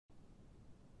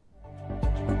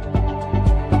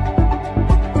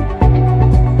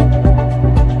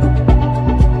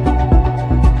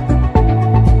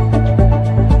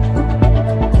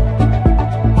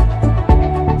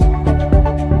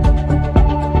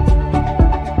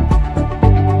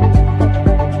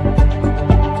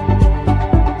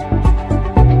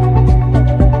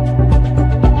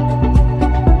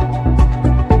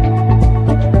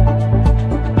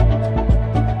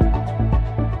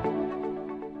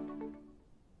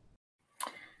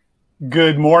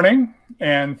Good morning,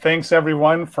 and thanks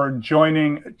everyone for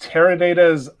joining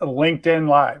Teradata's LinkedIn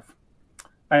Live.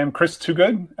 I am Chris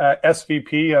Toogood,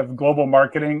 SVP of Global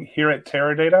Marketing here at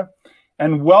Teradata,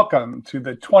 and welcome to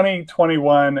the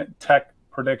 2021 Tech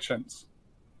Predictions.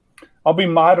 I'll be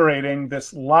moderating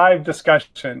this live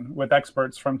discussion with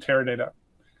experts from Teradata.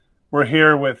 We're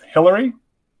here with Hillary,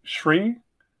 Shri,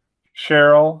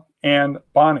 Cheryl, and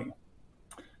Bonnie.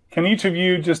 Can each of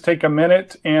you just take a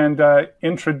minute and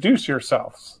introduce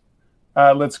yourselves?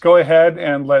 Let's go ahead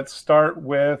and let's start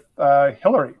with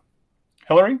Hillary.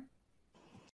 Hillary?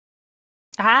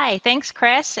 Hi, thanks,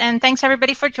 Chris, and thanks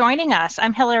everybody for joining us.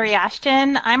 I'm Hillary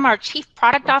Ashton. I'm our Chief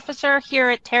Product Officer here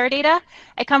at Teradata.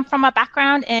 I come from a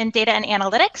background in data and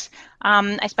analytics.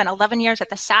 I spent 11 years at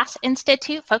the SAS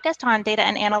Institute focused on data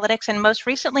and analytics, and most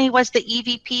recently was the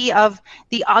EVP of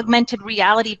the Augmented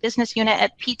Reality Business Unit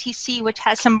at PTC, which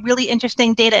has some really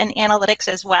interesting data and analytics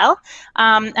as well.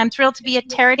 I'm thrilled to be at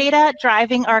Teradata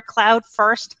driving our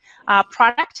cloud-first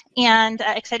product, and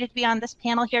excited to be on this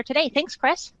panel here today. Thanks,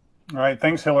 Chris. All right,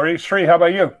 thanks, Hillary. Shri, how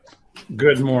about you?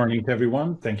 Good morning to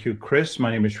everyone. Thank you, Chris.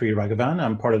 My name is Shri Raghavan.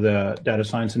 I'm part of the Data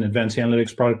Science and Advanced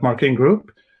Analytics Product Marketing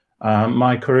Group.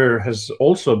 My career has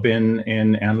also been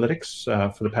in analytics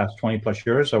for the past 20 plus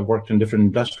years. I've worked in different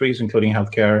industries, including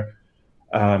healthcare,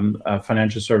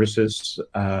 financial services,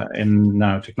 and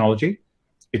now technology.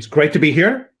 It's great to be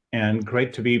here and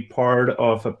great to be part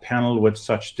of a panel with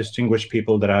such distinguished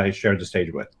people that I share the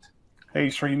stage with. Hey,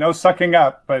 Shri, no sucking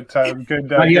up, but good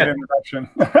introduction.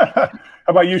 How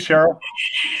about you, Cheryl?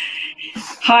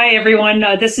 Hi, everyone.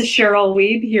 This is Cheryl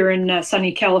Weeb here in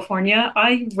sunny California.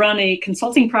 I run a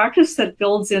consulting practice that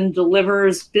builds and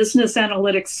delivers business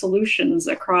analytics solutions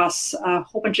across a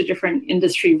whole bunch of different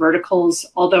industry verticals,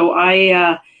 although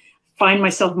I find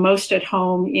myself most at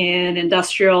home in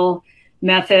industrial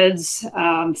methods,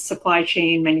 supply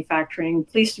chain, manufacturing.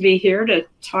 Pleased to be here to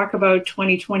talk about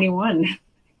 2021.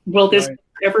 Will this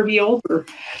ever be over?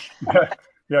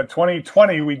 Yeah,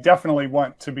 2020, we definitely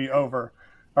want to be over.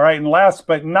 All right, and last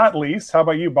but not least, how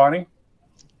about you, Bonnie?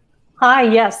 Hi,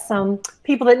 yes.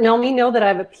 People that know me know that I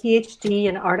have a PhD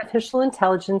in artificial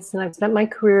intelligence, and I've spent my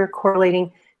career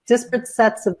correlating disparate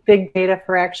sets of big data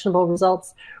for actionable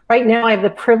results. Right now, I have the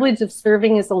privilege of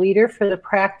serving as a leader for the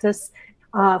practice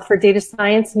for data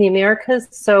science in the Americas.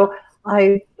 So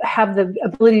I have the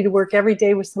ability to work every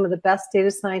day with some of the best data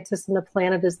scientists on the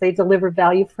planet as they deliver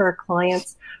value for our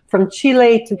clients from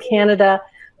Chile to Canada,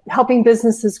 helping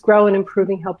businesses grow and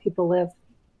improving how people live.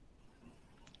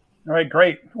 All right,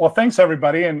 great. Well, thanks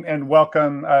everybody, and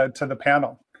welcome to the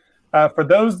panel. For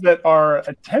those that are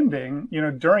attending,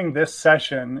 during this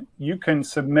session, you can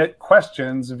submit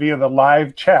questions via the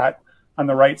live chat on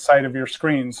the right side of your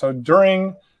screen. So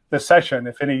during the session,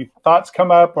 if any thoughts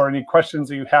come up or any questions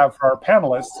that you have for our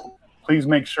panelists, please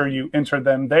make sure you enter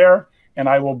them there, and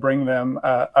I will bring them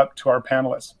up to our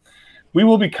panelists. We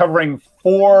will be covering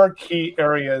 4 key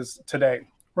areas today.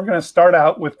 We're going to start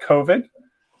out with COVID,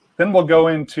 then we'll go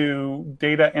into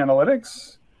data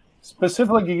analytics,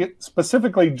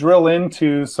 specifically drill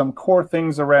into some core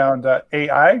things around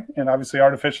AI and obviously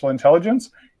artificial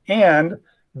intelligence, and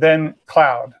then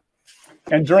cloud.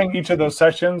 And during each of those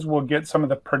sessions, we'll get some of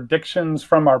the predictions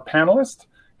from our panelists,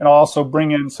 and I'll also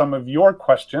bring in some of your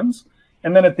questions.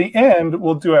 And then at the end,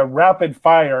 we'll do a rapid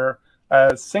fire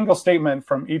single statement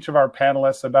from each of our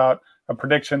panelists about a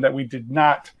prediction that we did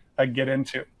not get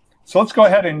into. So let's go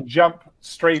ahead and jump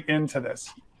straight into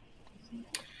this.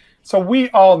 So we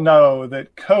all know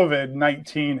that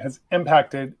COVID-19 has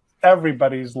impacted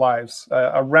everybody's lives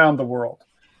around the world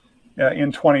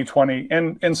in 2020.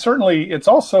 And certainly it's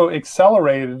also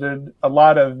accelerated a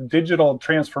lot of digital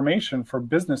transformation for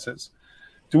businesses.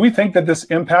 Do we think that this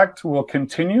impact will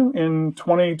continue in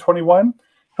 2021?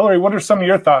 Hillary, what are some of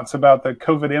your thoughts about the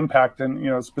COVID impact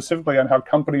and specifically on how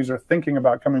companies are thinking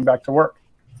about coming back to work?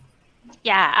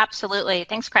 Yeah, absolutely.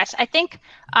 Thanks, Chris. I think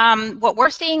what we're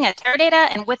seeing at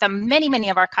Teradata and with many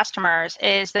of our customers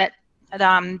is that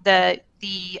the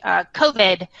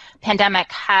COVID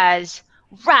pandemic has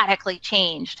radically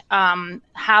changed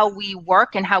how we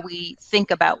work and how we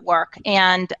think about work.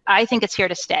 And I think it's here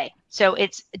to stay. So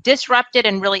it's disrupted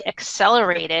and really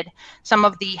accelerated some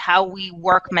of the how we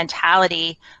work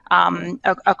mentality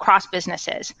across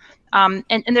businesses. And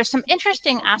there's some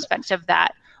interesting aspects of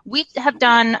that. We have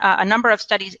done a number of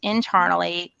studies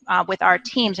internally with our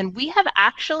teams, and we have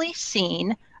actually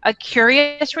seen a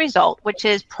curious result, which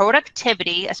is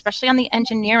productivity, especially on the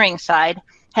engineering side,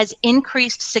 has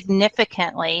increased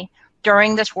significantly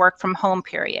during this work from home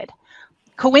period.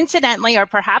 Coincidentally, or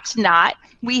perhaps not,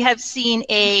 we have seen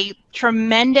a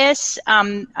tremendous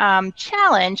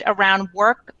challenge around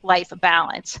work work-life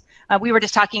balance. We were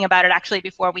just talking about it actually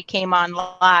before we came on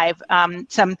live.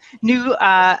 Some new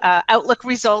Outlook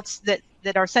results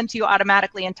that are sent to you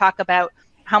automatically and talk about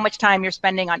how much time you're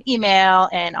spending on email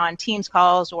and on Teams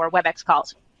calls or WebEx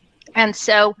calls. And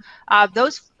so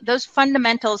those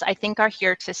fundamentals, I think, are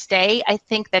here to stay. I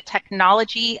think the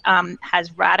technology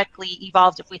has radically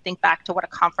evolved. If we think back to what a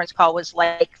conference call was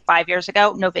like 5 years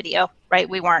ago, no video, right?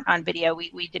 We weren't on video.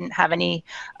 We didn't have any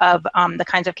of the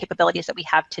kinds of capabilities that we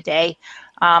have today.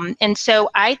 And so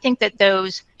I think that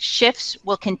those shifts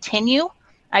will continue.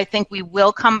 I think we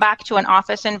will come back to an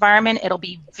office environment. It'll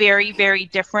be very, very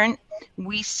different.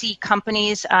 We see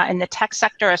companies in the tech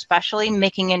sector especially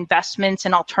making investments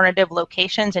in alternative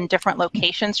locations and different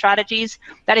location strategies.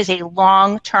 That is a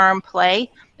long-term play.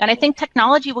 And I think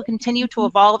technology will continue to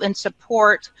evolve and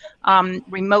support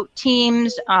remote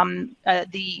teams.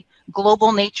 The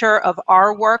global nature of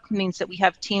our work means that we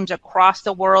have teams across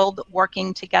the world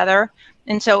working together.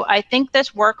 And so I think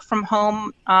this work from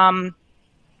home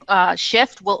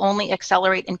shift will only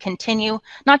accelerate and continue,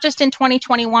 not just in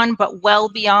 2021, but well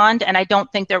beyond. And I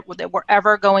don't think that we're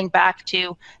ever going back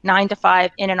to 9 to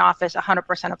 5 in an office,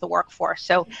 100% of the workforce.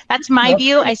 So that's my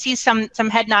view. I see some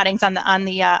head noddings on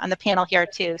the panel here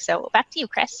too. So back to you,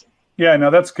 Chris. Yeah,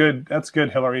 no, that's good. That's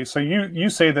good, Hillary. So you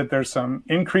say that there's some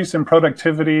increase in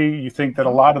productivity. You think that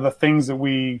a lot of the things that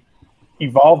we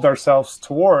evolved ourselves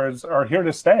towards are here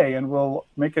to stay and will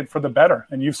make it for the better.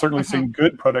 And you've certainly seen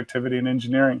good productivity in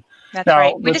engineering. That's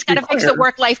right. We just got to fix the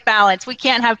work-life balance. We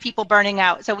can't have people burning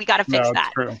out. So we got to fix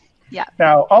that. True. Yeah.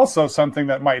 Now, also something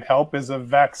that might help is a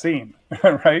vaccine,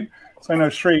 right? So I know,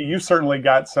 Sri, you certainly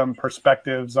got some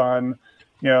perspectives on,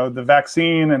 the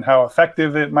vaccine and how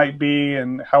effective it might be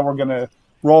and how we're going to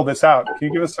roll this out. Can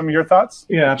you give us some of your thoughts?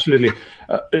 Yeah, absolutely.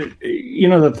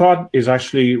 The thought is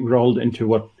actually rolled into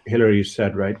what Hillary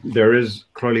said, right? There is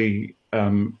clearly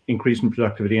increase in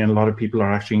productivity, and a lot of people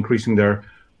are actually increasing their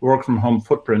work from home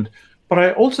footprint. But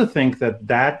I also think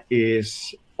that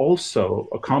is also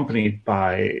accompanied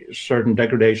by certain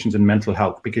degradations in mental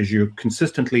health, because you're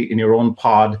consistently in your own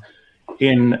pod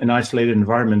in an isolated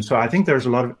environment. So I think there's a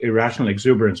lot of irrational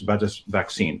exuberance about this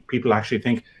vaccine. People actually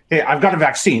think, hey, I've got a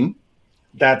vaccine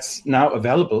that's now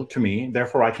available to me,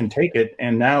 therefore I can take it.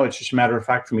 And now it's just a matter of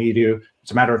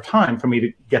it's a matter of time for me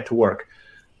to get to work.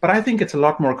 But I think it's a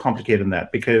lot more complicated than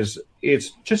that, because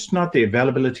it's just not the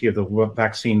availability of the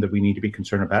vaccine that we need to be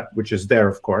concerned about, which is there,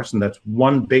 of course, and that's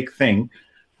one big thing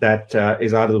that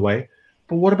is out of the way.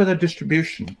 But what about the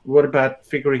distribution? What about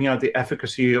figuring out the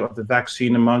efficacy of the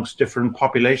vaccine amongst different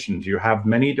populations? You have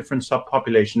many different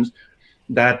subpopulations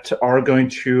that are going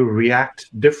to react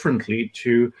differently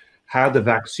to how the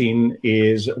vaccine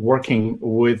is working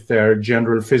with their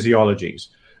general physiologies.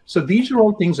 So these are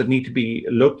all things that need to be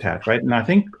looked at, right? And I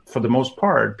think for the most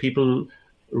part, people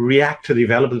react to the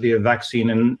availability of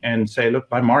vaccine and say, look,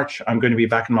 by March, I'm going to be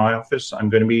back in my office. I'm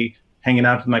going to be hanging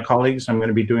out with my colleagues. I'm going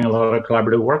to be doing a lot of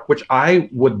collaborative work, which I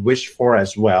would wish for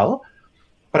as well.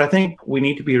 But I think we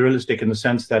need to be realistic in the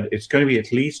sense that it's going to be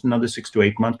at least another 6 to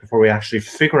 8 months before we actually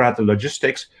figure out the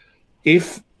logistics,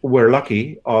 if we're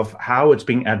lucky, of how it's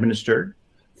being administered,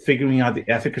 figuring out the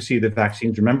efficacy of the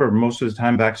vaccines. Remember, most of the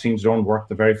time, vaccines don't work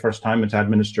the very first time it's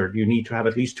administered. You need to have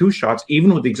at least 2 shots,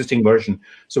 even with the existing version.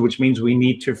 So which means we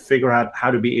need to figure out how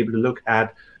to be able to look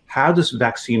at how this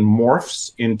vaccine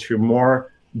morphs into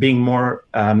being more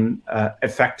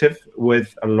effective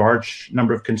with a large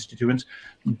number of constituents.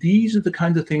 These are the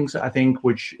kinds of things, I think,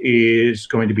 which is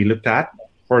going to be looked at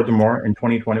furthermore in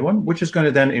 2021, which is going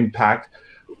to then impact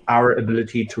our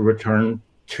ability to return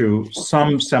to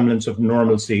some semblance of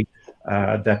normalcy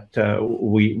that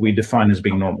we define as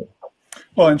being normal.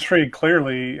 Well, and Sri,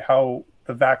 clearly how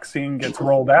the vaccine gets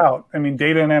rolled out, I mean,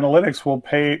 data and analytics will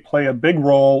play a big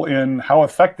role in how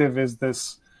effective is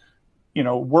this,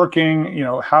 working,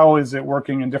 how is it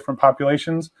working in different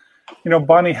populations?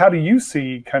 Bonnie, how do you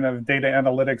see kind of data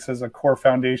analytics as a core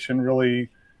foundation really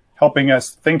helping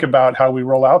us think about how we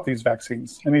roll out these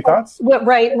vaccines? Any thoughts? Well,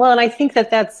 right. Well, and I think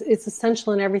it's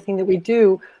essential in everything that we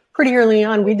do. Pretty early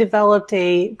on, we developed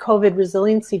a COVID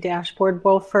resiliency dashboard,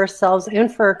 both for ourselves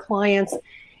and for our clients.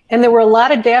 And there were a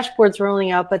lot of dashboards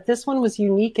rolling out, but this one was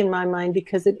unique in my mind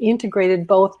because it integrated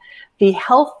both the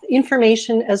health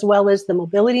information as well as the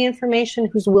mobility information,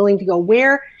 who's willing to go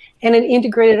where, and it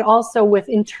integrated also with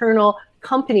internal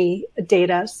company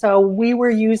data. So we were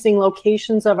using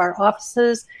locations of our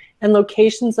offices and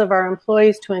locations of our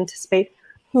employees to anticipate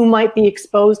who might be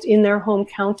exposed in their home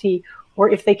county or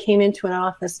if they came into an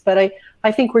office. But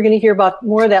I think we're going to hear about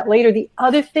more of that later. The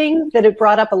other thing that it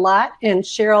brought up a lot, and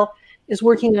Cheryl is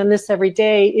working on this every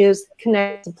day, is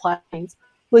connected supply chains.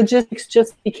 logistics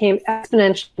just became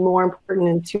exponentially more important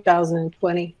in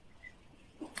 2020.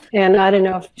 And I don't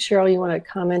know if, Cheryl, you want to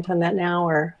comment on that now,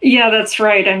 or? Yeah, that's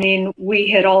right. I mean, we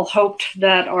had all hoped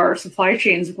that our supply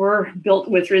chains were built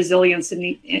with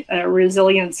resiliency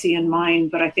in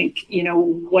mind. But I think,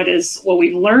 what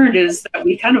we've learned is that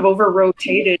we kind of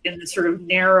over-rotated in this sort of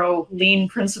narrow, lean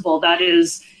principle. That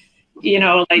is,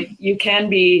 like you can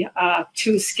be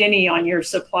too skinny on your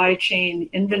supply chain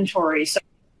inventory. So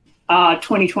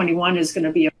 2021 is going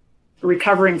to be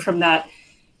recovering from that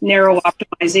narrow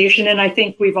optimization. And I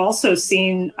think we've also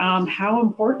seen how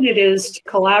important it is to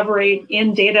collaborate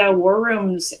in data war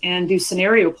rooms and do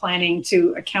scenario planning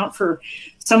to account for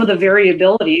some of the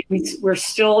variability. We're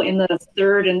still in the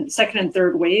second and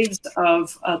third waves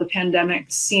of the pandemic,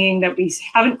 seeing that we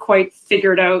haven't quite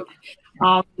figured out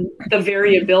the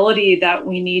variability that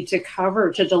we need to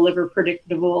cover to deliver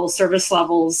predictable service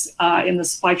levels in the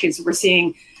supply chain. So we're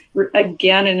seeing,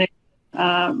 again, and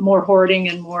more hoarding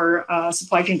and more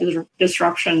supply chain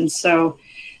disruption. So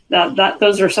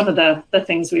those are some of the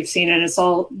things we've seen, and it's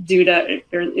all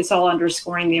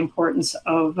underscoring the importance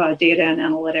of data and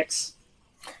analytics.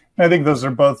 I think those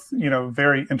are both,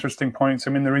 very interesting points.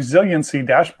 I mean, the resiliency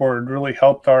dashboard really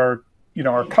helped our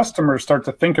customers start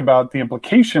to think about the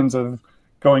implications of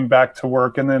going back to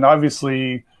work. And then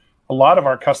obviously a lot of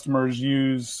our customers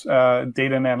use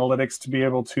data and analytics to be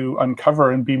able to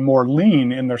uncover and be more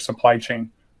lean in their supply chain,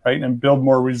 right? And build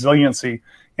more resiliency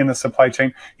in the supply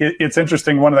chain. It's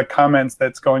interesting. One of the comments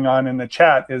that's going on in the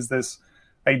chat is this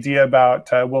idea about,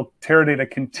 will Teradata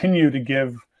continue to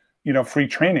give, free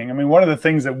training? I mean, one of the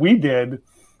things that we did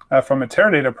from a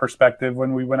Teradata perspective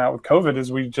when we went out with COVID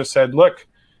is we just said, look,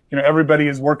 everybody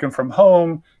is working from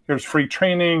home. Here's free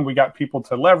training. We got people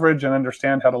to leverage and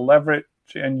understand how to leverage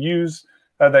and use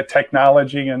that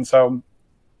technology. And so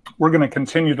we're going to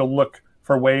continue to look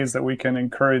for ways that we can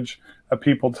encourage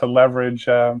people to leverage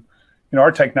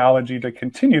our technology to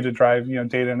continue to drive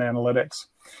data and analytics.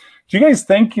 Do you guys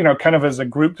think, kind of as a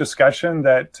group discussion,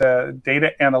 that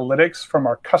data analytics from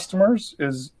our customers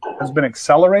has been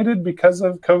accelerated because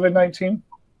of COVID-19?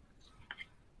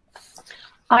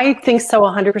 I think so,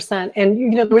 100%.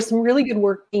 And there was some really good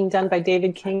work being done by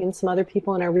David King and some other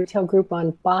people in our retail group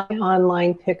on buy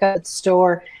online, pick up at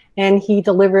store. And he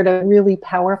delivered a really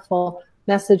powerful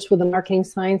message with the Marketing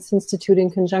Science Institute in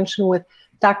conjunction with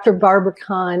Dr. Barbara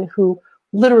Kahn, who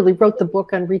literally wrote the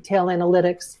book on retail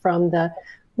analytics from the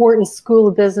Wharton School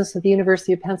of Business at the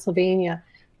University of Pennsylvania,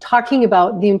 talking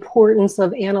about the importance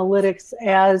of analytics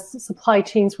as supply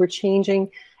chains were changing,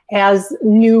 as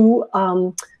new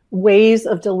ways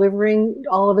of delivering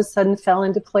all of a sudden fell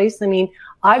into place. I mean,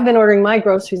 I've been ordering my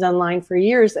groceries online for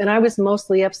years, and I was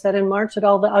mostly upset in March at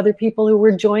all the other people who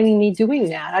were joining me doing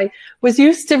that. I was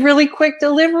used to really quick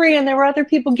delivery, and there were other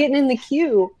people getting in the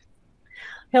queue.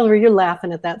 Hillary, you're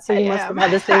laughing at that, so you must have had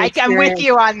the same experience. I'm with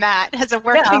you on that. As a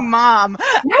working mom,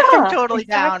 I'm totally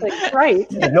down. Right.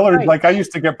 Yeah, Hillary, like I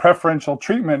used to get preferential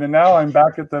treatment, and now I'm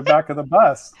back at the back of the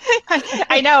bus.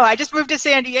 I know. I just moved to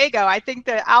San Diego. I think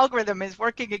the algorithm is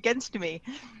working against me.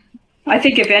 I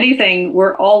think, if anything,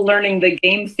 we're all learning the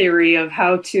game theory of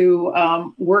how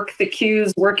to work the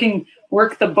queues, work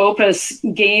the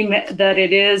BOPUS game that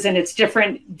it is, and it's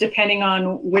different depending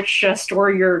on which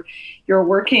store you're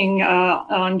working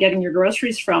on getting your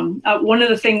groceries from. One of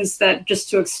the things that, just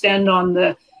to extend on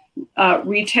the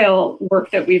retail work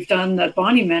that we've done that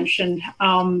Bonnie mentioned,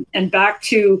 and back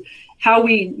to how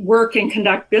we work and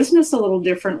conduct business a little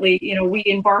differently, we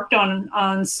embarked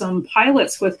on some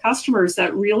pilots with customers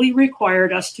that really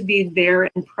required us to be there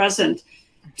and present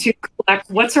to collect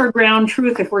what's our ground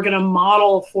truth if we're going to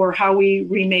model for how we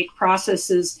remake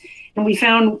processes. And we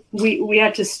found we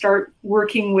had to start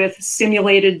working with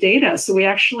simulated data. So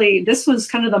this was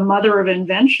kind of the mother of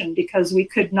invention, because we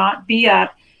could not be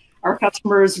at our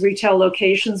customers' retail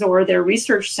locations or their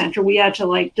research center. We had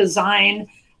to design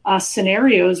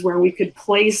scenarios where we could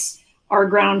place our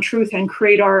ground truth and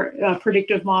create our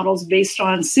predictive models based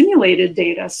on simulated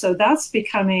data. So that's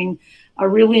becoming a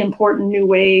really important new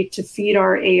way to feed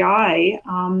our AI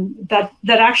that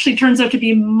actually turns out to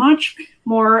be much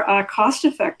more cost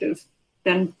effective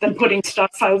than putting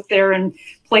stuff out there and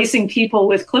placing people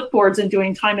with clipboards and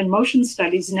doing time and motion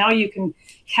studies. Now you can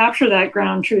capture that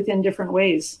ground truth in different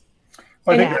ways.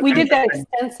 Well, we did that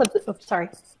extensive. Oh, sorry.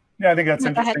 Yeah, I think that's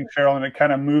interesting, Cheryl, and it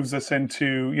kind of moves us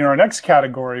into our next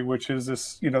category, which is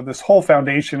this this whole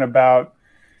foundation about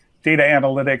data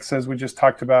analytics, as we just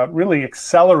talked about, really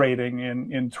accelerating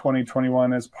in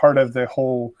 2021 as part of the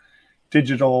whole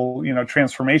digital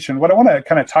transformation. What I want to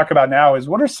kind of talk about now is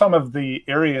what are some of the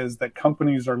areas that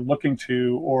companies are looking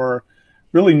to or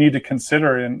really need to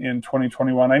consider in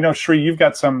 2021? I know, Shri, you've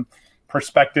got some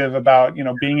perspective about,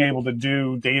 being able to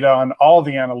do data on all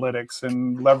the analytics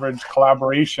and leverage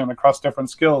collaboration across different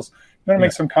skills. You want to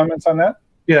make some comments on that?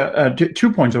 Yeah,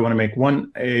 2 points I want to make.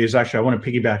 One is actually I want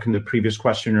to piggyback on the previous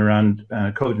question around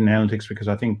code and analytics, because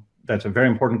I think that's a very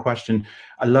important question.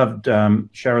 I loved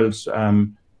Cheryl's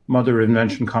Mother of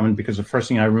Invention comment, because the first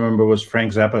thing I remember was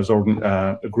Frank Zappa's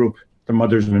group, the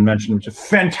Mothers of Invention, which is a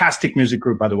fantastic music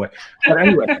group, by the way. But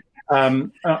anyway,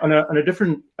 on a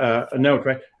different note,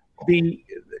 right? The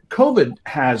COVID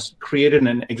has created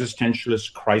an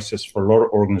existentialist crisis for a lot of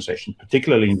organizations,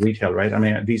 particularly in retail, right? I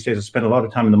mean, these days I spend a lot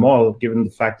of time in the mall, given the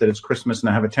fact that it's Christmas and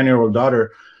I have a 10-year-old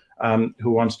daughter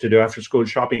who wants to do after-school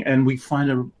shopping, and we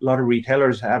find a lot of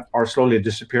retailers are slowly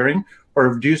disappearing or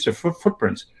reduce their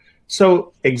footprints.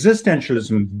 So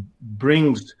existentialism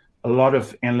brings a lot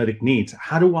of analytic needs.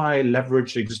 How do I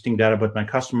leverage existing data about my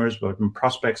customers, about my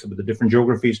prospects, about the different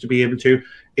geographies to be able to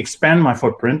expand my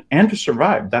footprint and to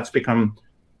survive? That's become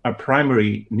a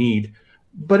primary need.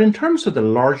 But in terms of the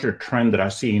larger trend that I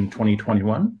see in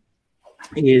 2021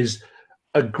 is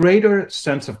a greater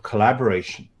sense of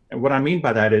collaboration. And what I mean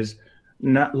by that is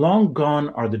not long gone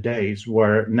are the days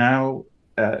where now,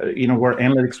 where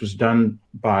analytics was done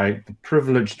by the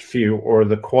privileged few or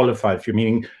the qualified few,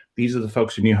 meaning these are the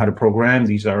folks who knew how to program.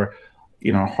 These are,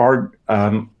 hard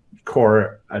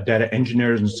core data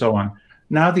engineers and so on.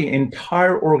 Now the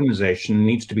entire organization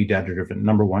needs to be data-driven,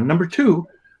 number one. Number two,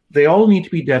 they all need to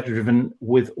be data-driven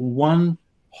with one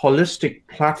holistic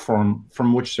platform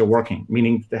from which they're working,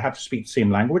 meaning they have to speak the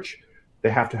same language. They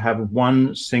have to have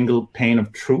one single pane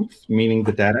of truth, meaning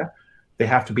the data. They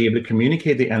have to be able to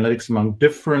communicate the analytics among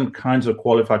different kinds of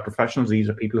qualified professionals. These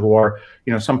are people who are,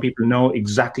 some people know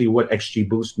exactly what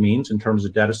XGBoost means in terms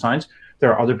of data science.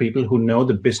 There are other people who know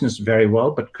the business very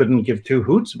well, but couldn't give two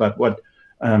hoots about what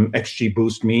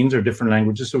XGBoost means or different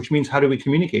languages. So which means, how do we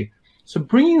communicate? So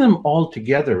bringing them all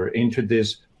together into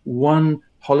this one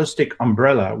holistic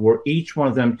umbrella where each one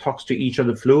of them talks to each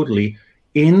other fluidly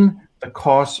in the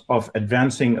cause of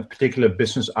advancing a particular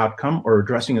business outcome or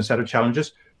addressing a set of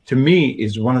challenges, to me,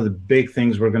 is one of the big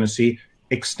things we're going to see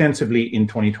extensively in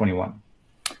 2021.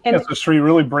 And so Shri,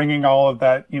 really bringing all of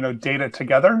that, data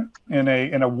together in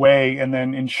a way, and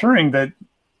then ensuring that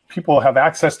people have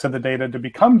access to the data to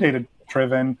become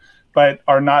data-driven, but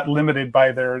are not limited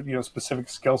by their, specific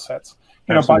skill sets.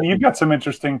 Bonnie, you've got some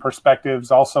interesting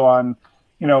perspectives also on,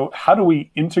 how do we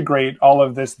integrate all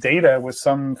of this data with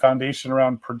some foundation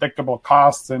around predictable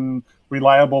costs and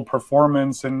reliable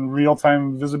performance and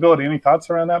real-time visibility. Any thoughts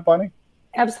around that, Bonnie?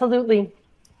 Absolutely.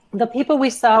 The people we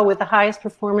saw with the highest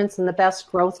performance and the best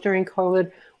growth during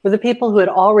COVID were the people who had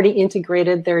already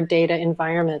integrated their data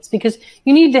environments, because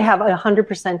you need to have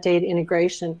 100% data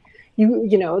integration.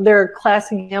 There are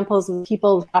classic examples of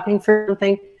people shopping for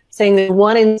something, saying there's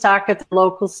one in stock at the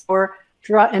local store,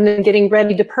 and then getting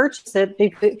ready to purchase it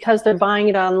because they're buying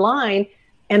it online,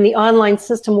 and the online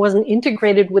system wasn't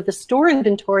integrated with the store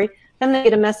inventory. Then they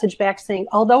get a message back saying,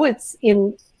 although it's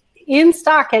in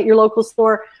stock at your local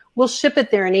store, we'll ship it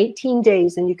there in 18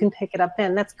 days and you can pick it up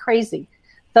then. That's crazy.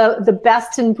 The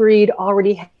best in breed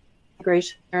already has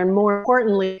integration there. And more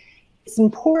importantly, it's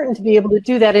important to be able to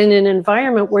do that in an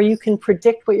environment where you can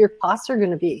predict what your costs are going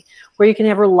to be, where you can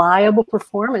have reliable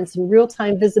performance and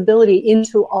real-time visibility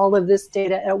into all of this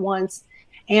data at once.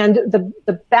 And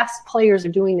the best players are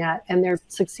doing that, and they're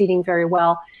succeeding very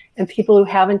well. And people who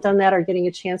haven't done that are getting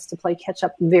a chance to play catch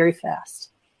up very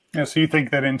fast. Yeah, so you think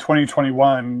that in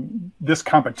 2021, this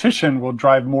competition will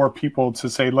drive more people to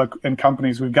say, look, in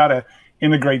companies, we've got to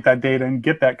integrate that data and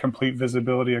get that complete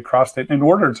visibility across it in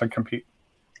order to compete.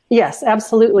 Yes,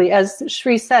 absolutely. As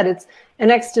Shri said, it's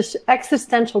an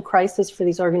existential crisis for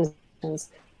these organizations.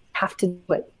 Have to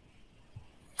do it.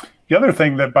 The other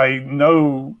thing that by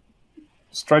no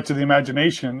stretch of the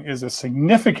imagination is a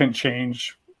significant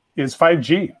change is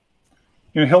 5G.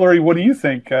 Hillary, what do you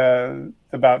think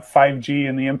about 5G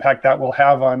and the impact that will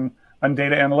have on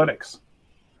data analytics?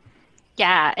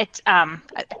 Yeah, I'm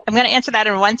going to answer that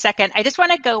in 1 second. I just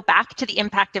want to go back to the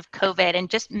impact of COVID and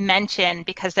just mention,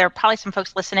 because there are probably some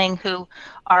folks listening who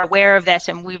are aware of this,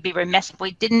 and we'd be remiss if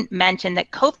we didn't mention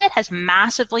that COVID has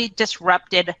massively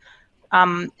disrupted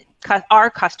our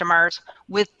customers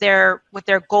with their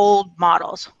gold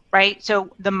models, right?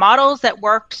 So the models that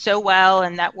worked so well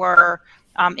and that were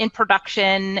in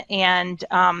production and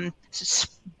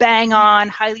bang on,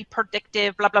 highly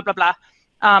predictive, blah, blah, blah,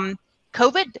 blah.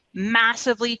 COVID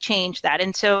massively changed that.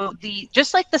 And so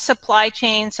just like the supply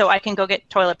chain, so I can go get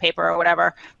toilet paper or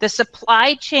whatever, the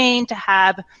supply chain to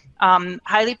have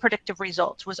highly predictive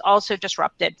results was also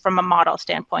disrupted from a model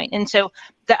standpoint. And so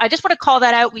I just want to call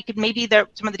that out. We could maybe,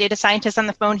 some of the data scientists on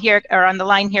the phone here or on the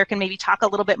line here can maybe talk a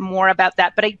little bit more about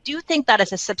that. But I do think that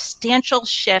is a substantial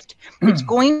shift. It's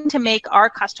going to make our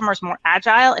customers more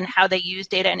agile in how they use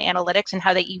data and analytics and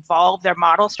how they evolve their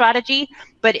model strategy.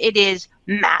 But it is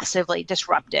massively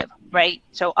disruptive, right?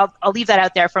 So I'll leave that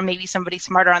out there for maybe somebody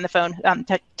smarter on the phone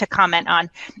to comment on.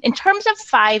 In terms of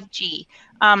 5G,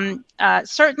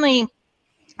 certainly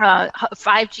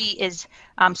 5G is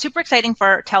super exciting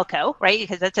for telco, right?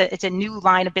 Because it's a new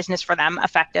line of business for them,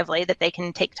 effectively, that they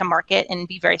can take to market and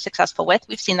be very successful with.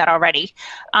 We've seen that already.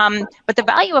 But the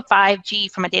value of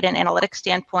 5G from a data and analytics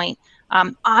standpoint,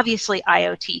 obviously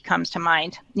IoT comes to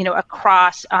mind,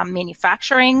 across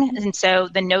manufacturing. And so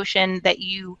the notion that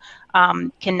you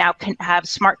can now have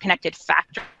smart connected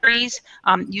factories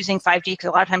using 5G, because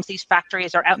a lot of times these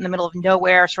factories are out in the middle of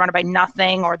nowhere, surrounded by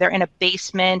nothing, or they're in a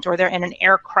basement, or they're in an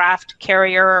aircraft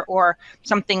carrier, or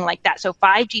something like that. So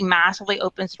 5G massively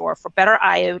opens the door for better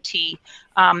IoT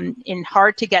in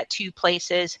hard to get to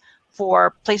places,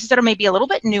 for places that are maybe a little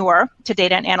bit newer to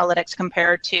data and analytics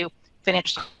compared to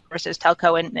financial services,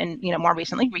 telco, and more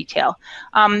recently retail.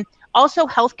 Also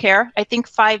healthcare. I think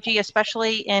 5G,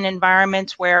 especially in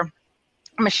environments where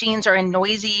machines are in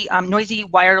noisy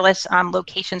wireless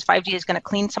locations, 5G is going to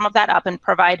clean some of that up and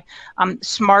provide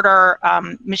smarter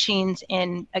machines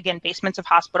in, again, basements of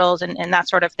hospitals and that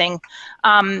sort of thing.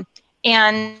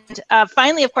 And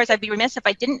finally, of course, I'd be remiss if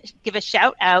I didn't give a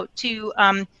shout out to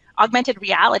augmented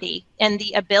reality and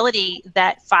the ability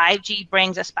that 5G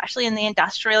brings, especially in the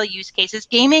industrial use cases.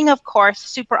 Gaming, of course,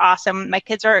 super awesome. My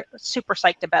kids are super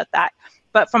psyched about that.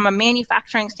 But from a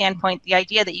manufacturing standpoint, the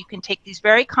idea that you can take these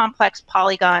very complex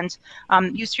polygons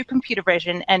used through computer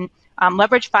vision and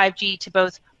leverage 5G to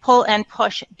both pull and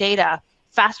push data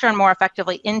faster and more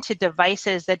effectively into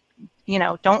devices that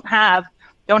don't have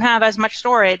as much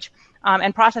storage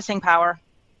and processing power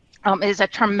is a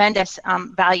tremendous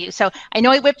value. So I know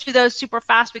I whipped through those super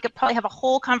fast. We could probably have a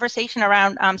whole conversation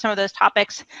around some of those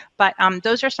topics, but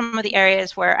those are some of the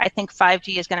areas where I think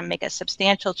 5G is going to make a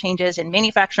substantial changes in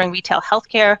manufacturing, retail,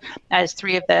 healthcare, as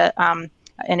three of the,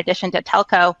 in addition to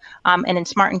telco, and in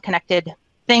smart and connected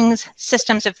things,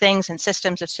 systems of things, and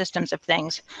systems of systems of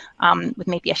things, with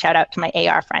maybe a shout out to my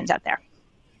AR friends out there.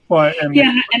 Well, and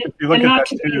if you look at that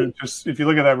too, if you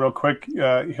look at that real quick,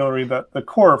 Hillary, the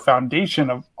core foundation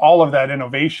of all of that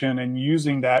innovation and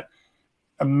using that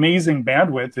amazing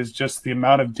bandwidth is just the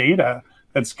amount of data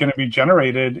that's going to be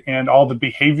generated and all the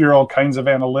behavioral kinds of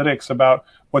analytics about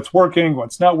what's working,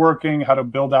 what's not working, how to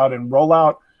build out and roll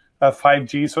out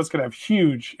 5G. So it's going to have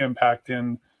huge impact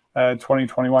in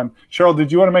 2021. Cheryl,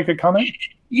 did you want to make a comment?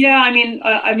 Yeah, I mean,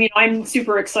 I'm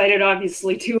super excited,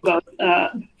 obviously, too, about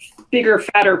bigger,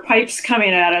 fatter pipes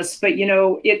coming at us. But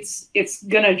it's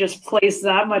going to just place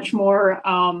that much more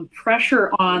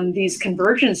pressure on these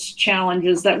convergence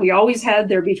challenges that we always had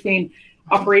there between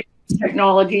operations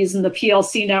technologies and the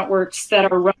PLC networks that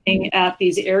are running at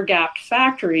these air-gapped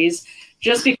factories.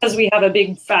 Just because we have a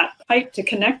big fat pipe to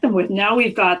connect them with, now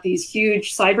we've got these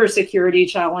huge cybersecurity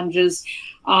challenges.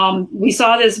 We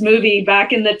saw this movie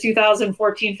back in the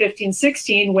 2014, 15,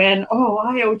 16 when,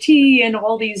 IoT and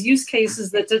all these use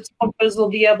cases that the telcos will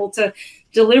be able to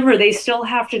deliver, they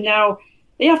have to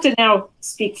now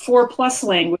speak 4+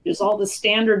 languages, all the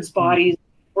standards bodies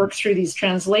work through these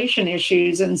translation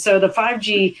issues. And so the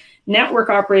 5G network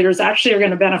operators actually are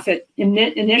going to benefit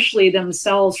initially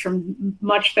themselves from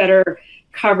much better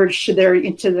coverage to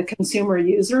the consumer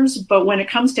users. But when it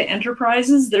comes to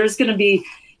enterprises, there's going to be,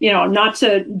 not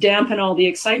to dampen all the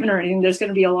excitement or anything, there's going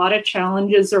to be a lot of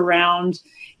challenges around,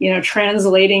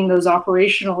 translating those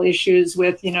operational issues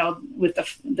with the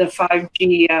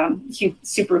 5G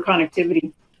super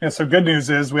connectivity. Yeah, so good news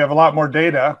is we have a lot more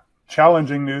data.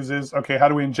 Challenging news is, okay, how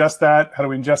do we ingest that? How do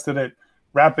we ingest it at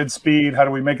rapid speed? How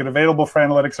do we make it available for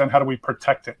analytics? And how do we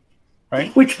protect it?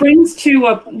 Right. Which brings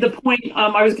to the point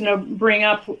I was going to bring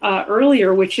up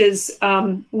earlier, which is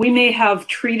we may have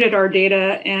treated our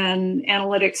data and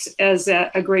analytics as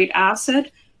a great asset,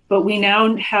 but we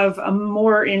now have a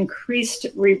more increased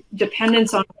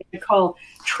dependence on what we call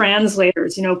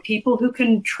translators, people who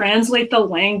can translate the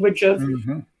language of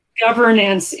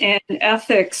governance and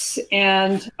ethics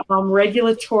and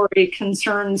regulatory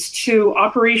concerns to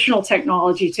operational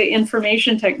technology, to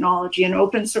information technology and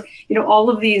open source. All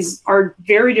of these are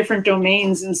very different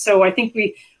domains. And so I think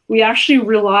we actually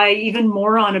rely even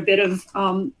more on a bit of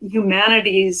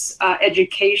humanities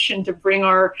education to bring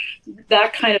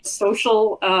that kind of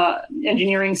social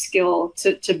engineering skill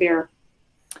to bear.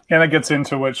 And it gets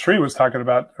into what Sri was talking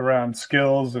about around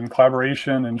skills and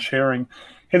collaboration and sharing.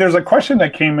 Hey, there's a question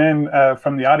that came in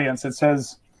from the audience. It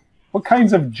says, what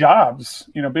kinds of jobs,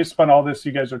 based upon all this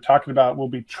you guys are talking about, will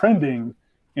be trending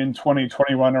in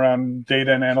 2021 around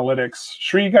data and analytics?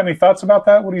 Sri, you got any thoughts about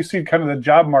that? What do you see kind of the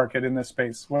job market in this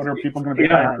space? What are people going to be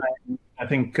hiring? I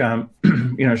think,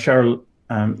 Cheryl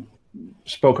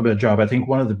spoke about a job. I think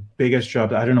one of the biggest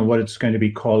jobs, I don't know what it's going to be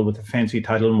called with a fancy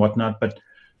title and whatnot, but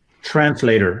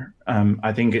translator,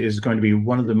 I think is going to be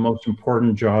one of the most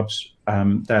important jobs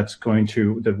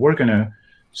that we're going to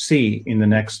see in the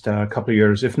next couple of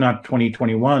years, if not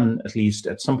 2021, at least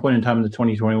at some point in time in the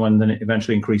 2021, then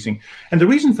eventually increasing. And the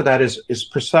reason for that is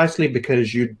precisely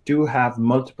because you do have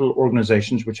multiple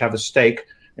organizations which have a stake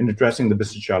in addressing the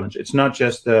business challenge. It's not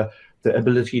just the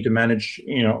ability to manage,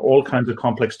 all kinds of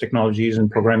complex technologies and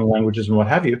programming languages and what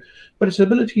have you, but it's the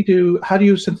ability to, how do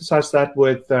you synthesize that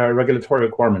with regulatory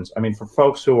requirements? I mean, for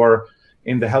folks who are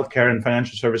in the healthcare and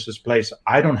financial services place,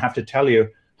 I don't have to tell you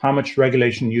how much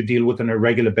regulation you deal with on a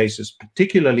regular basis,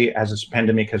 particularly as this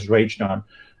pandemic has raged on.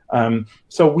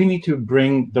 So we need to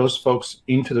bring those folks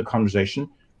into the conversation,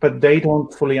 but they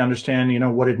don't fully understand,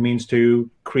 what it means to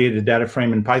create a data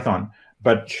frame in Python.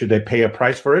 But should they pay a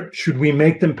price for it? Should we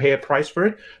make them pay a price for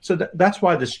it? So that's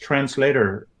why this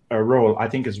translator role, I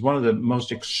think, is one of the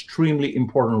most extremely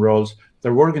important roles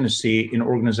that we're going to see in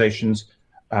organizations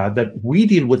that we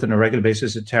deal with on a regular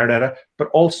basis at Teradata, but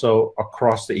also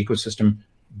across the ecosystem.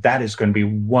 That is going to be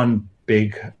one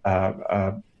big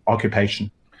occupation.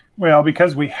 Well,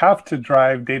 because we have to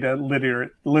drive data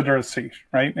literacy,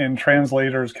 right? And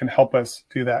translators can help us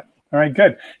do that. All right,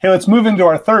 good. Hey, let's move into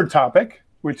our third topic,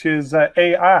 which is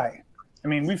AI. I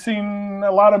mean, we've seen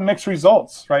a lot of mixed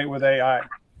results, right, with AI.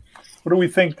 What do we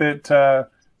think that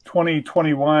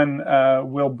 2021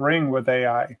 will bring with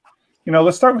AI?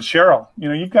 Let's start with Cheryl.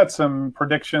 You've got some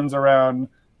predictions around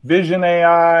vision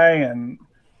AI and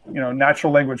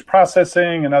natural language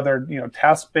processing and other,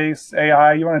 task-based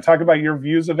AI. You want to talk about your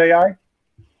views of AI?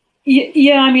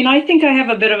 Yeah, I mean, I think I have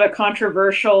a bit of a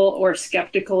controversial or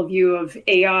skeptical view of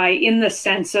AI in the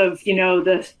sense of,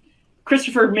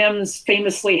 Christopher Mims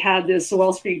famously had this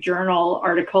Wall Street Journal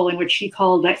article in which he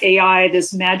called the AI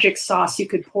this magic sauce you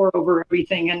could pour over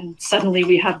everything. And suddenly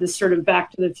we have this sort of Back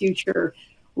to the Future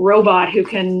robot who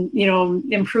can,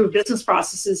 improve business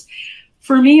processes.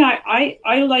 For me,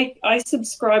 I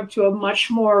subscribe to a much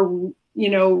more,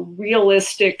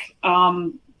 realistic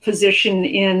position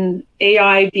in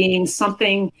AI being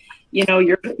something, your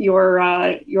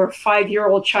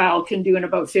 5-year-old child can do in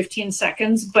about 15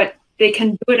 seconds, but they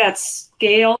can do it at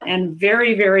scale and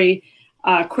very, very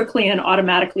quickly and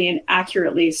automatically and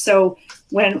accurately. So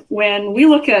when we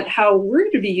look at how we're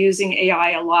going to be using AI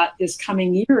a lot this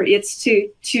coming year, it's to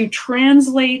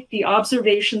translate the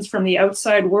observations from the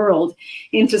outside world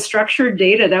into structured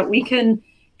data that we can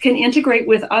integrate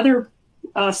with other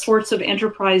sorts of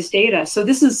enterprise data. So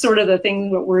this is sort of the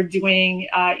thing that we're doing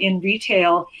in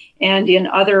retail and in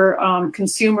other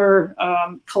consumer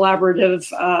collaborative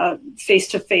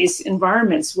face-to-face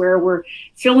environments where we're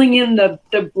filling in the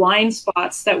blind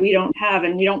spots that we don't have,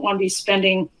 and we don't want to be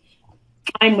spending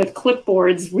time with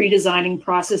clipboards redesigning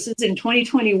processes. In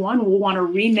 2021, we'll want to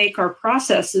remake our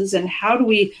processes, and how do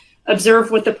we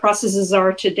observe what the processes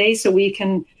are today so we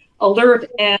can alert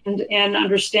and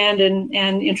understand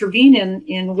and intervene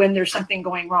in when there's something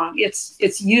going wrong.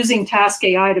 It's using task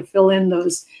AI to fill in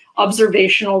those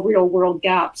observational real world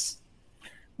gaps.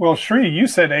 Well, Sri, you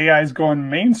said AI is going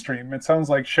mainstream. It sounds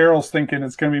like Cheryl's thinking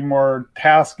it's going to be more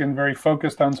task and very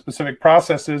focused on specific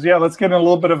processes. Yeah, let's get in a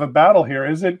little bit of a battle here.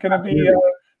 Is it going to be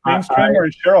mainstream, or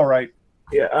is Cheryl right?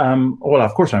 Yeah, well,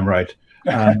 of course I'm right.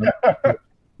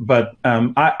 But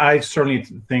I certainly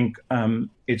think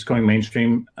it's going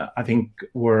mainstream. I think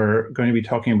we're going to be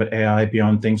talking about AI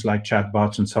beyond things like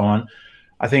chatbots and so on.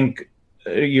 I think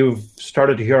you've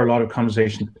started to hear a lot of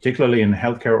conversations, particularly in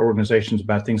healthcare organizations,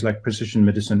 about things like precision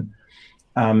medicine.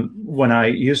 When I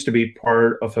used to be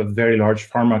part of a very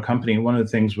large pharma company, one of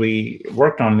the things we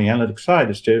worked on the analytics side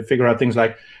is to figure out things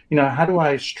like, how do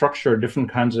I structure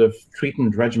different kinds of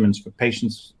treatment regimens for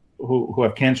patients who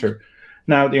have cancer?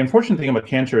 Now, the unfortunate thing about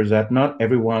cancer is that not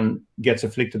everyone gets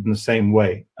afflicted in the same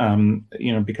way,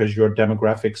 because your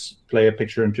demographics play a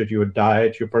picture into it, your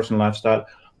diet, your personal lifestyle,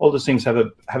 all those things have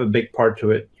a big part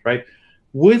to it, right?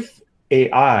 With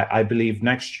AI, I believe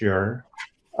next year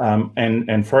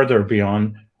and further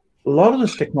beyond, a lot of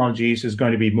those technologies is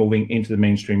going to be moving into the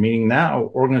mainstream, meaning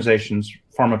now organizations,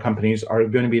 pharma companies are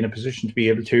going to be in a position to be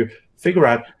able to figure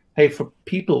out, hey, for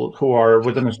people who are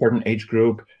within a certain age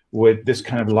group, with this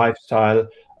kind of lifestyle,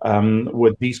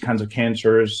 with these kinds of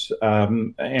cancers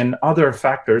and other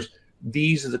factors,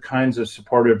 these are the kinds of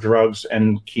supportive drugs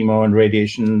and chemo and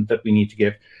radiation that we need to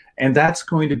give. And that's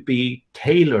going to be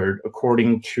tailored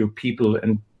according to people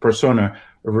and persona,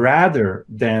 rather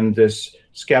than this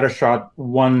scattershot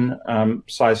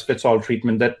one-size-fits-all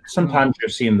treatment that sometimes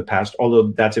you've seen in the past, although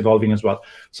that's evolving as well.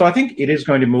 So I think it is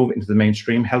going to move into the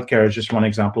mainstream. Healthcare is just one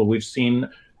example. We've seen,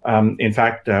 in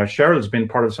fact, Cheryl has been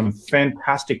part of some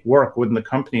fantastic work within the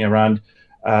company around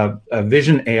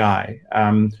vision AI.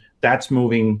 That's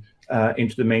moving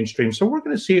into the mainstream. So we're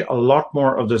going to see a lot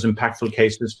more of those impactful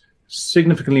cases,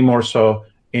 significantly more so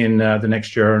in the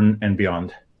next year and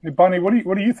beyond. Hey, Bonnie, what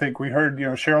do you think? We heard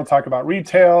Cheryl talk about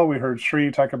retail. We heard Sri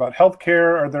talk about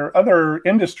healthcare. Are there other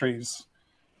industries?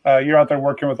 You're out there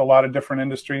working with a lot of different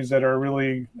industries that are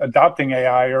really adopting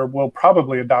AI or will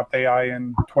probably adopt AI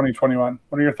in 2021.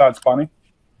 What are your thoughts, Bonnie?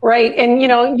 Right, and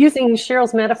using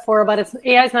Cheryl's metaphor about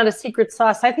AI is not a secret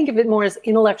sauce, I think of it more as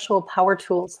intellectual power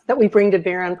tools that we bring to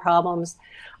bear on problems.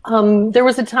 There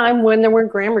was a time when there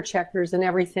weren't grammar checkers and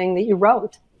everything that you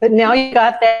wrote. But now you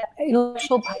got that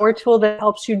intellectual power tool that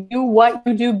helps you do what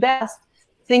you do best,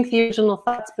 think the original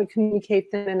thoughts, but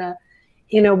communicate them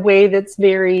in a way that's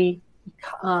very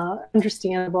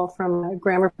understandable from a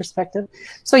grammar perspective.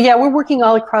 So yeah, we're working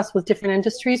all across with different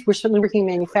industries. We're certainly working in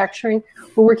manufacturing.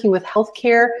 We're working with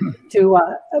healthcare to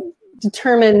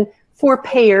determine for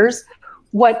payers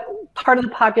what part of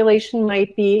the population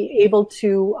might be able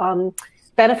to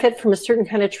benefit from a certain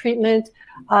kind of treatment.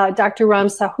 Dr. Ram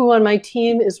Sahu on my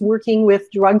team is working with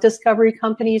drug discovery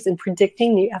companies and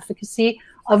predicting the efficacy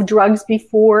of drugs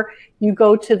before you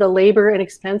go to the labor and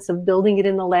expense of building it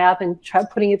in the lab and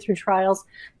putting it through trials.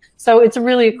 So it's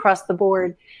really across the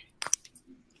board.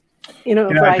 I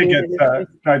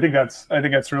think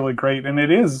that's really great, and it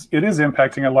is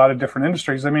impacting a lot of different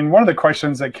industries. I mean, one of the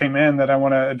questions that came in that I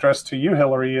want to address to you,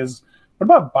 Hillary, is what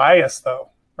about bias, though?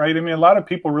 Right? I mean, a lot of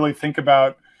people really think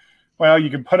about, well, you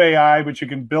can put AI, but you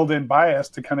can build in bias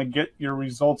to kind of get your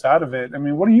results out of it. I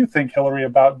mean, what do you think, Hillary,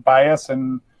 about bias,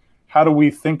 and how do we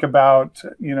think about,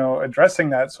 addressing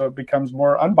that so it becomes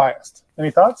more unbiased? Any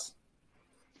thoughts?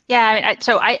 Yeah,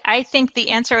 so I think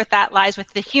the answer with that lies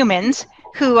with the humans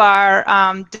who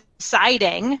are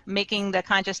deciding, making the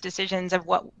conscious decisions of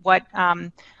what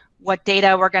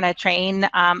data we're going to train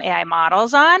AI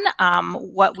models on,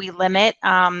 what we limit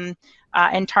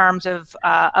in terms of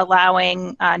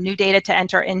allowing new data to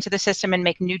enter into the system and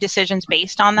make new decisions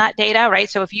based on that data, right?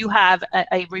 So if you have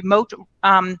a remote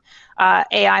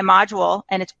AI module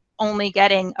and it's only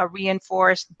getting a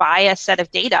reinforced bias set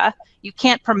of data, you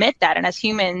can't permit that. And as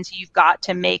humans, you've got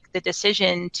to make the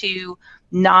decision to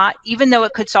not, even though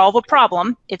it could solve a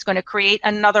problem, it's going to create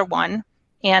another one.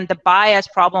 And the bias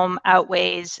problem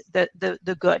outweighs the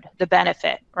good, the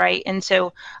benefit, right? And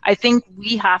so I think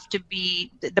we have to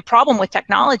be, the problem with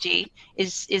technology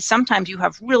is sometimes you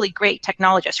have really great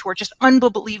technologists who are just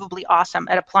unbelievably awesome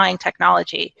at applying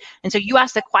technology. And so you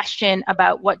ask the question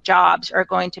about what jobs are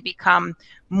going to become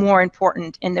more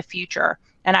important in the future.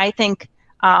 And I think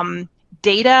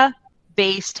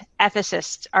data-based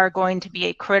ethicists are going to be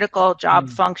a critical job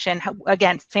function.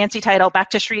 Again, fancy title, back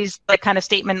to Sri's kind of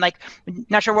statement,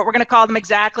 not sure what we're going to call them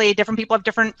exactly. Different people have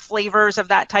different flavors of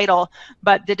that title,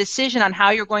 but the decision on how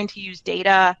you're going to use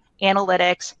data,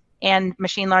 analytics, and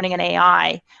machine learning and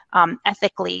AI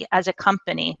ethically as a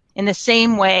company, in the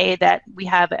same way that we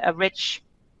have a rich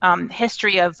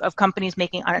history of companies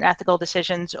making unethical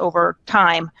decisions over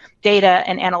time, data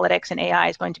and analytics and AI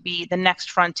is going to be the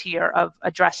next frontier of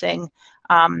addressing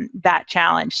that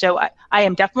challenge. So I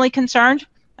am definitely concerned,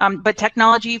 but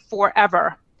technology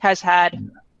forever has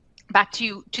had, back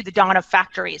to the dawn of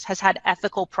factories, has had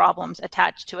ethical problems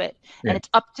attached to it. Yeah. And it's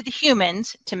up to the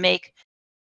humans to make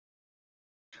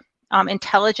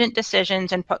intelligent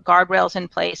decisions and put guardrails in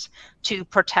place to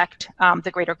protect the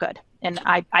greater good. And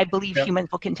I believe humans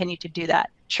will continue to do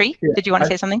that. Sri, did you want to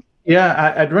say something?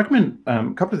 Yeah, I'd recommend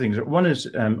a couple of things. One is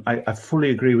I fully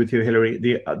agree with you, Hillary.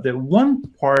 The one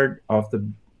part of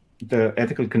the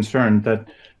ethical concern that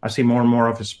I see more and more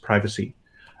of is privacy.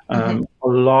 A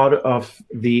lot of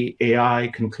the AI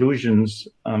conclusions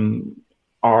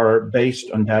are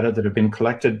based on data that have been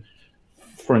collected,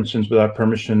 for instance, without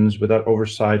permissions, without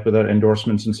oversight, without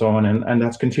endorsements, and so on, and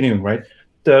that's continuing, right?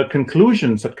 The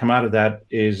conclusions that come out of that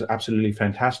is absolutely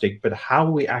fantastic, but how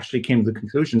we actually came to the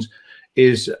conclusions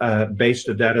is based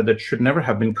on data that should never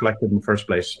have been collected in the first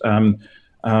place.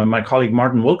 My colleague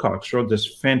Martin Wilcox wrote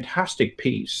this fantastic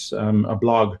piece, a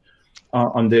blog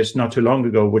on this not too long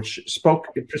ago, which spoke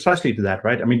precisely to that,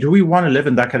 right? I mean, do we want to live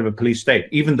in that kind of a police state,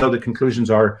 even though the conclusions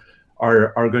are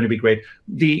going to be great?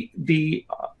 The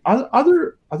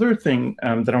other other thing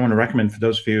that I want to recommend for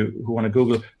those of you who want to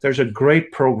Google, there's a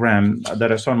great program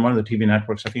that I saw on one of the TV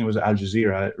networks. I think it was Al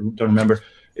Jazeera. I don't remember.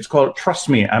 It's called Trust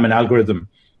Me, I'm an Algorithm.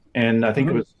 And I think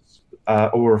it was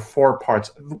over 4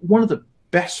 parts. One of the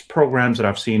best programs that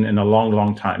I've seen in a long,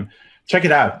 long time. Check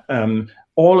it out.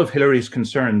 All of Hillary's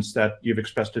concerns that you've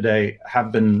expressed today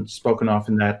have been spoken of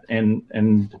in that, and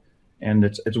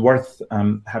it's worth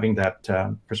having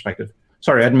that perspective.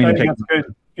 Sorry, I didn't mean to take. That's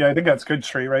good. Yeah, I think that's good,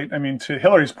 Sri, right? I mean, to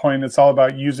Hillary's point, it's all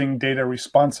about using data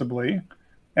responsibly.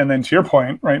 And then to your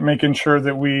point, right, making sure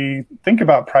that we think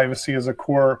about privacy as a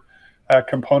core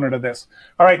component of this.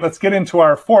 All right, let's get into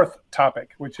our 4th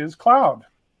topic, which is cloud.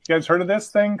 You guys heard of this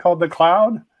thing called the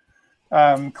cloud?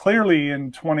 Clearly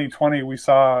in 2020, we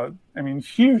saw, I mean,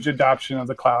 huge adoption of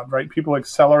the cloud, right? People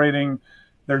accelerating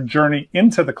their journey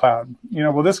into the cloud. You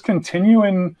know, will this continue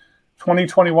in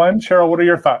 2021? Cheryl, what are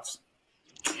your thoughts?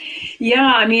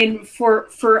 Yeah, I mean, for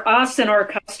us and our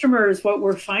customers, what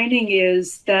we're finding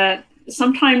is that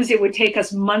sometimes it would take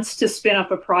us months to spin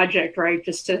up a project, right?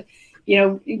 Just to, you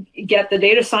know, get the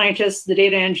data scientists, the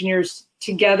data engineers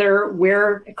together,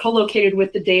 where co-located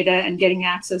with the data and getting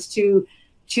access to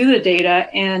the data.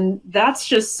 And that's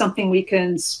just something we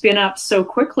can spin up so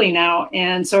quickly now.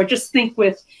 And so I just think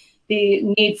with the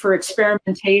need for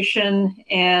experimentation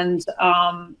and,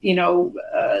 you know,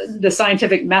 the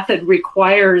scientific method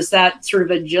requires that sort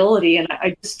of agility. And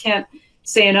I just can't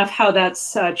say enough how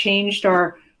that's changed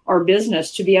our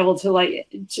business to be able to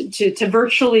to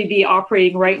virtually be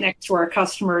operating right next to our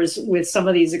customers with some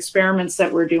of these experiments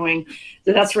that we're doing.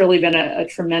 So that's really been a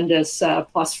tremendous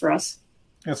plus for us.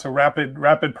 Yeah, so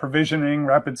rapid provisioning,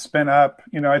 rapid spin up.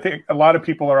 You know, I think a lot of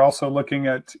people are also looking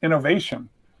at innovation,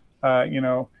 you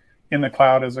know, in the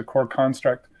cloud as a core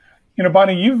construct. You know,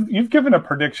 Bonnie, you've given a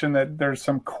prediction that there's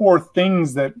some core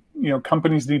things that, you know,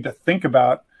 companies need to think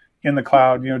about in the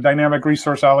cloud, you know, dynamic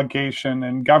resource allocation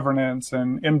and governance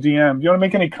and MDM. Do you want to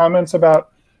make any comments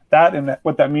about that and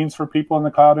what that means for people in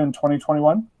the cloud in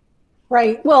 2021?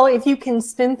 Right. Well, if you can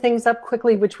spin things up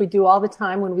quickly, which we do all the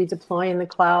time when we deploy in the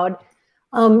cloud,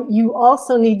 you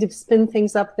also need to spin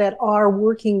things up that are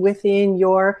working within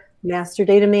your master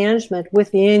data management,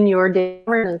 within your data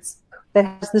governance, that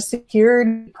has the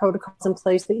security protocols in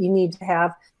place that you need to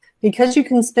have. Because you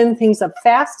can spin things up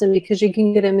fast and because you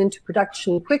can get them into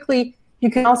production quickly, you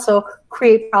can also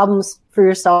create problems for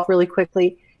yourself really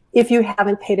quickly if you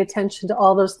haven't paid attention to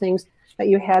all those things that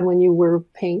you had when you were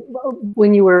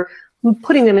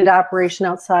putting them into operation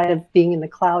outside of being in the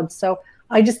cloud. So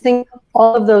I just think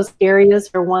all of those areas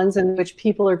are ones in which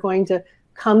people are going to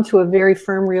come to a very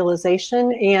firm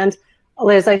realization. And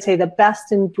as I say, the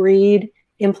best in breed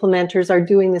implementers are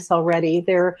doing this already.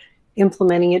 They're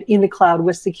implementing it in the cloud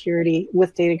with security,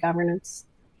 with data governance.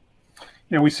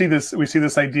 You know, we see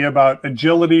this idea about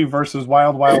agility versus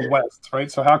wild west,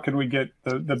 right? So how can we get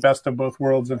the best of both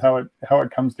worlds and how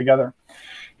it comes together?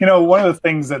 You know, one of the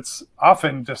things that's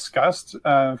often discussed,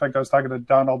 in fact, I was talking to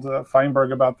Donald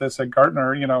Feinberg about this at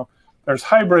Gartner, you know, there's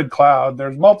hybrid cloud,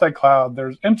 there's multi-cloud,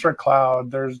 there's intra-cloud,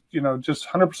 there's, you know, just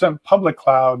 100% public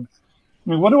cloud. I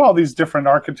mean, what do all these different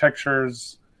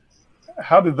architectures,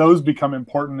 how do those become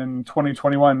important in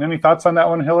 2021? Any thoughts on that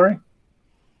one, Hillary?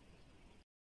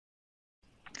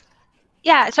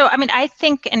 Yeah, so I mean, I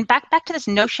think, and back to this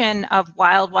notion of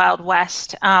wild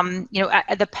west, you know,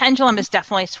 the pendulum is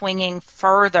definitely swinging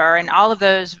further, and all of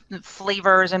those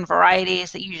flavors and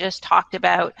varieties that you just talked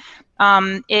about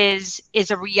is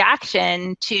a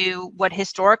reaction to what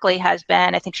historically has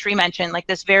been, I think Sri mentioned, like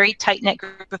this very tight-knit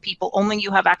group of people. Only you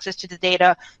have access to the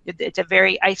data. It's a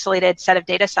very isolated set of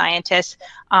data scientists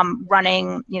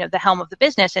running, you know, the helm of the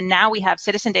business. And now we have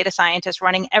citizen data scientists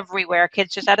running everywhere.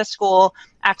 Kids just out of school,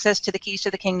 access to the keys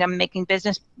to the kingdom, making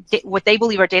business what they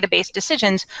believe are database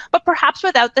decisions, but perhaps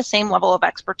without the same level of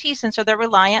expertise. And so they're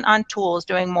reliant on tools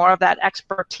doing more of that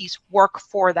expertise work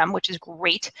for them, which is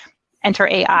great. Enter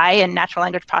AI and natural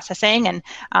language processing and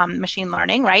machine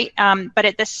learning, right? But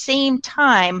at the same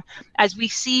time, as we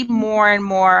see more and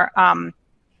more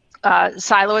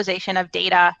siloization of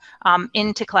data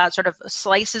into cloud, sort of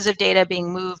slices of data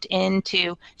being moved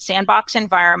into sandbox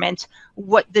environments,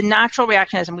 what the natural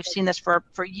reaction is, and we've seen this for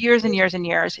years and years and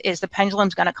years, is the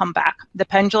pendulum's going to come back. The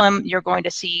pendulum, you're going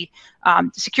to see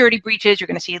security breaches, you're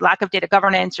going to see lack of data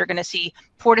governance, you're going to see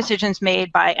poor decisions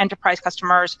made by enterprise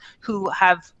customers who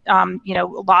have you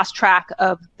know, lost track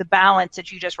of the balance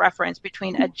that you just referenced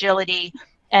between agility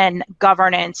and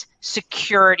governance,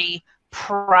 security,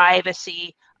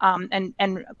 privacy,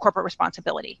 and corporate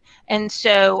responsibility. And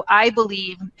so I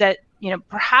believe that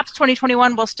perhaps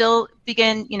 2021 will still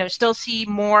begin, still see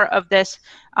more of this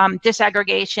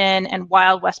disaggregation and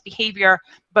Wild West behavior,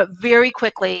 but very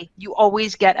quickly you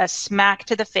always get a smack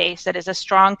to the face that is a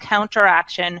strong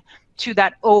counteraction to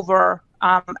that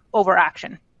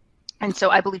overaction. And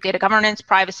so I believe data governance,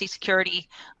 privacy, security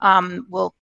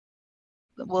will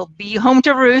be home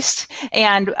to roost,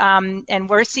 and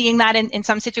we're seeing that in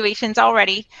some situations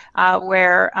already,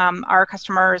 where our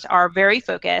customers are very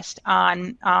focused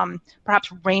on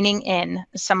perhaps reining in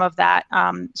some of that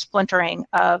splintering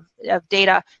of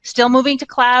data, still moving to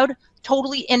cloud,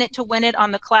 totally in it to win it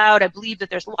on the cloud. I believe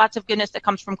that there's lots of goodness that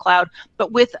comes from cloud,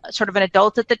 but with sort of an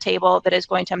adult at the table that is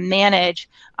going to manage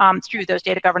through those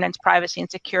data governance, privacy, and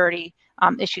security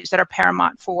issues that are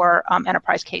paramount for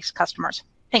enterprise case customers.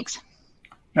 Thanks.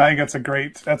 I think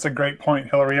that's a great point,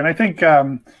 Hillary. And I think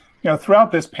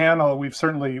throughout this panel, we've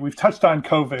touched on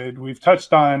COVID, we've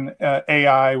touched on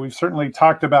AI, we've certainly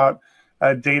talked about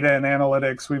data and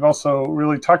analytics. We've also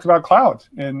really talked about cloud,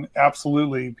 and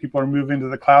absolutely, people are moving to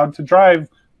the cloud to drive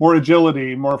more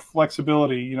agility, more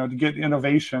flexibility, to get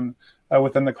innovation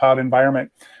within the cloud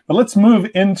environment. But let's move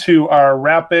into our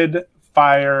rapid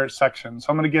fire section. So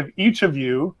I'm going to give each of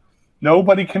you.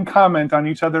 Nobody can comment on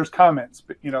each other's comments,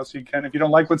 but so you can, if you don't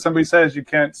like what somebody says, you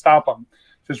can't stop them.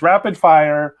 Just rapid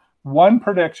fire, one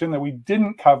prediction that we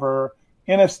didn't cover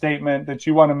in a statement that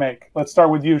you want to make. Let's start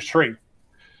with you, Shri.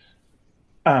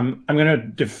 I'm going to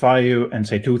defy you and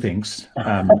say two things.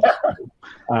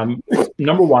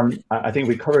 Number one, I think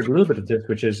we covered a little bit of this,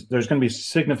 which is there's going to be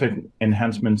significant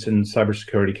enhancements in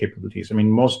cybersecurity capabilities. I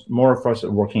mean, more of us are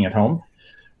working at home,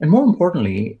 and more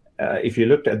importantly, if you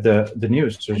looked at the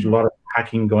news, there's a lot of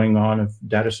hacking going on of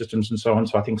data systems and so on.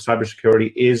 So I think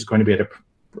cybersecurity is going to be at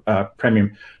a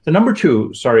premium. The number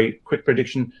two, sorry, quick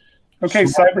prediction. Okay,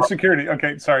 cybersecurity.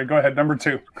 Okay, sorry, go ahead. Number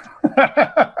two.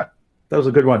 That was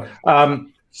a good one.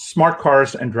 Smart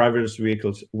cars and driverless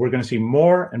vehicles. We're going to see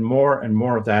more and more and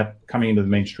more of that coming into the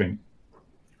mainstream.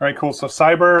 All right, cool. So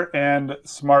cyber and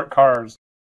smart cars.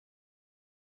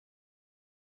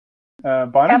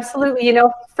 Bonnie? Absolutely.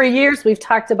 For years we've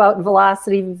talked about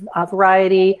velocity,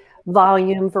 variety,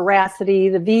 volume, veracity,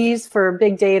 the V's for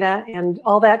big data and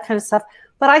all that kind of stuff.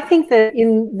 But I think that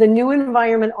in the new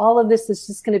environment, all of this is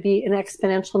just going to be an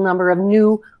exponential number of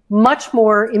new, much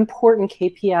more important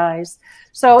KPIs.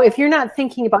 So if you're not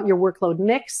thinking about your workload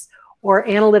mix or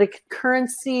analytic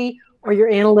concurrency or your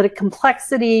analytic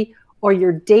complexity or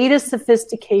your data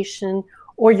sophistication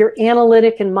or your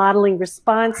analytic and modeling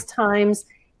response times,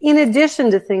 in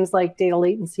addition to things like data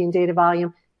latency and data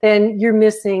volume, then you're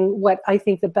missing what I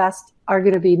think the best are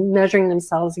going to be measuring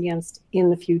themselves against in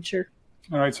the future.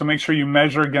 All right, so make sure you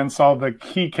measure against all the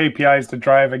key KPIs to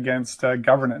drive against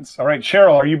governance. All right,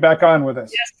 Cheryl, are you back on with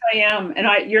us? Yes, I am.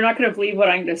 And you're not going to believe what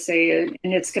I'm going to say. And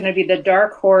it's going to be the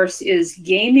dark horse is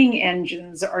gaming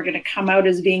engines are going to come out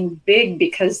as being big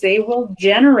because they will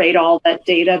generate all that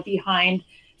data behind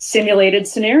simulated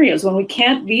scenarios. When we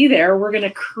can't be there, we're going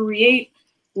to create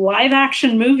live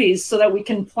action movies so that we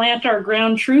can plant our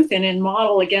ground truth in and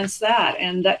model against that.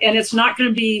 And it's not going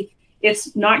to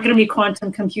be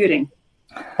quantum computing.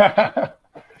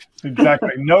 Exactly.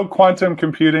 No quantum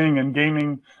computing and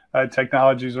gaming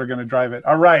technologies are going to drive it.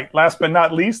 All right. Last but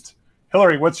not least,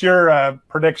 Hillary, what's your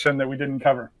prediction that we didn't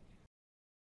cover?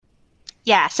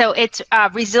 Yeah, so it's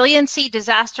resiliency,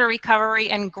 disaster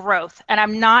recovery, and growth. And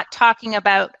I'm not talking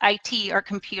about IT or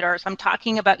computers. I'm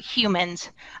talking about humans.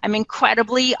 I'm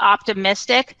incredibly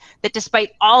optimistic that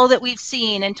despite all that we've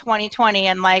seen in 2020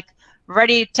 and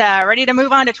ready to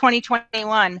move on to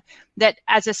 2021, that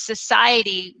as a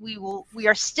society, we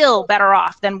are still better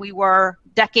off than we were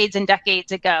decades and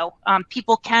decades ago.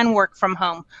 People can work from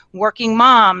home. Working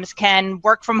moms can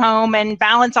work from home and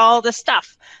balance all the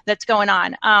stuff that's going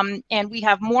on. And we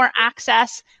have more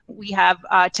access. We have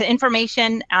to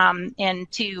information and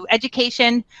to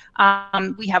education.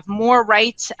 We have more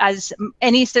rights as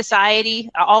any society,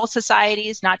 all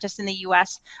societies, not just in the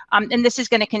US. And this is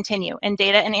going to continue. And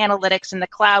data and analytics in the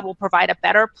cloud will provide a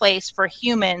better place for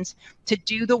humans to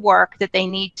do the work that they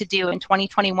need to do in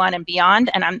 2021 and beyond.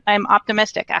 And I'm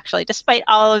optimistic, actually, despite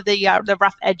all of the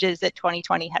rough edges that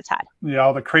 2020 has had. Yeah,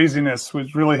 all the craziness. We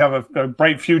really have a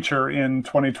bright future in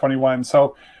 2021.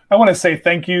 So I want to say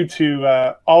thank you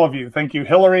to all of you. Thank you,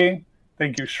 Hillary.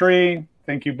 Thank you, Shri.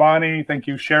 Thank you, Bonnie. Thank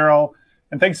you, Cheryl.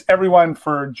 And thanks, everyone,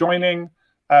 for joining.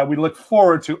 We look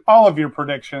forward to all of your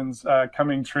predictions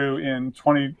coming true in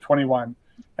 2021.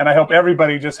 And I hope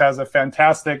everybody just has a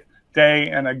fantastic day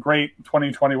and a great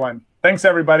 2021. Thanks,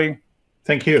 everybody.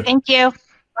 Thank you. Thank you.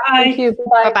 Bye. Thank you.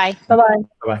 Bye-bye. Bye-bye. Bye-bye.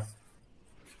 Bye-bye.